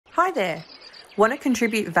Hi there. Want to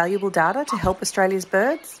contribute valuable data to help Australia's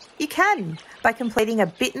birds? You can by completing a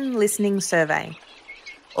Bittern Listening Survey.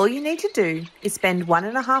 All you need to do is spend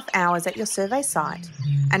 1.5 hours at your survey site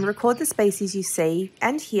and record the species you see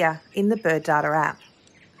and hear in the Birdata app.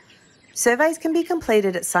 Surveys can be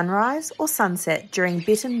completed at sunrise or sunset during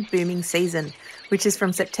bittern booming season, which is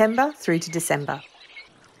from September through to December.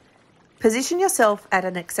 Position yourself at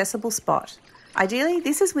an accessible spot. Ideally,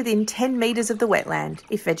 this is within 10 metres of the wetland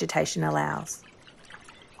if vegetation allows.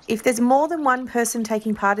 If there's more than one person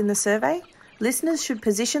taking part in the survey, listeners should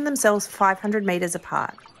position themselves 500 metres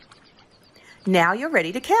apart. Now you're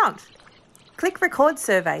ready to count. Click Record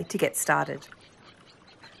Survey to get started.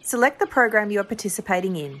 Select the program you are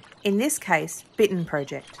participating in this case, Bittern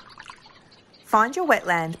Project. Find your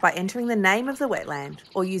wetland by entering the name of the wetland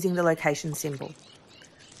or using the location symbol.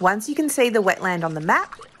 Once you can see the wetland on the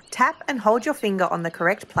map, tap and hold your finger on the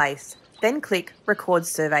correct place, then click Record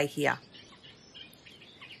Survey here.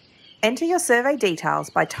 Enter your survey details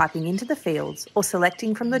by typing into the fields or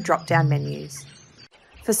selecting from the drop-down menus.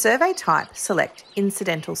 For survey type, select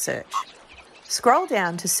Incidental Search. Scroll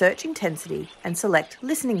down to Search Intensity and select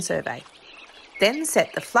Listening Survey. Then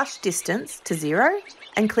set the flush distance to 0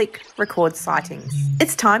 and click Record Sightings.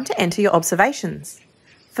 It's time to enter your observations.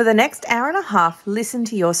 For the next hour and a half, listen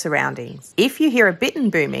to your surroundings. If you hear a bittern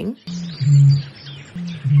booming,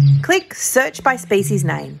 click Search by Species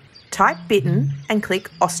Name. Type bittern and click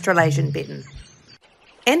Australasian bittern.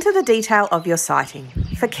 Enter the detail of your sighting.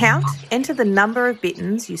 For count, enter the number of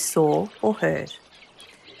bitterns you saw or heard.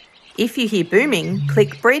 If you hear booming,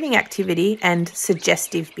 click Breeding Activity and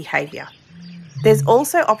Suggestive Behaviour. There's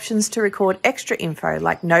also options to record extra info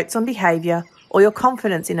like notes on behaviour or your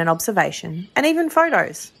confidence in an observation, and even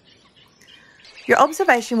photos. Your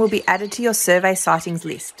observation will be added to your survey sightings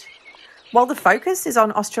list. While the focus is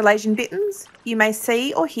on Australasian bitterns, you may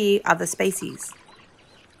see or hear other species.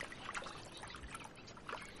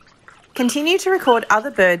 Continue to record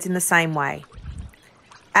other birds in the same way.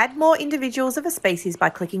 Add more individuals of a species by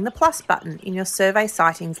clicking the plus button in your survey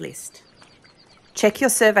sightings list. Check your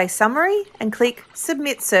survey summary and click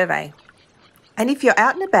Submit Survey. And if you're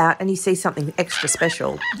out and about and you see something extra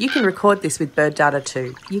special, you can record this with Birdata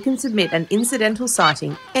too. You can submit an incidental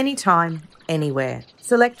sighting anytime, anywhere.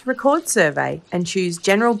 Select Record Survey and choose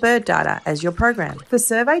General Birdata as your program. For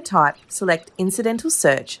survey type, select Incidental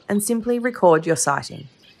Search and simply record your sighting.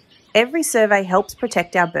 Every survey helps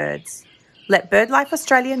protect our birds. Let BirdLife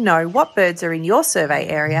Australia know what birds are in your survey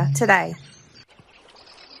area today.